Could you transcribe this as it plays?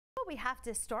we have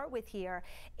to start with here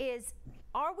is,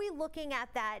 are we looking at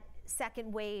that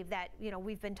second wave that,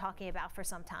 we've been talking about for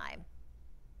some time?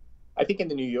 I think in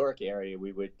the New York area,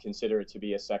 we would consider it to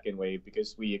be a second wave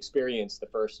because we experienced the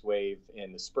first wave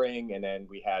in the spring and then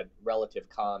we had relative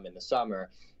calm in the summer.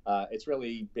 It's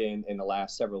really been in the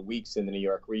last several weeks in the New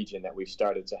York region that we've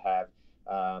started to have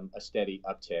a steady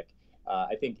uptick.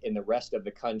 I think in the rest of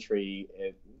the country,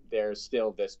 there's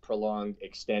still this prolonged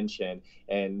extension,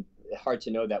 and hard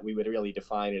to know that we would really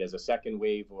define it as a second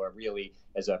wave or really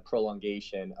as a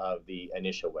prolongation of the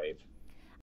initial wave.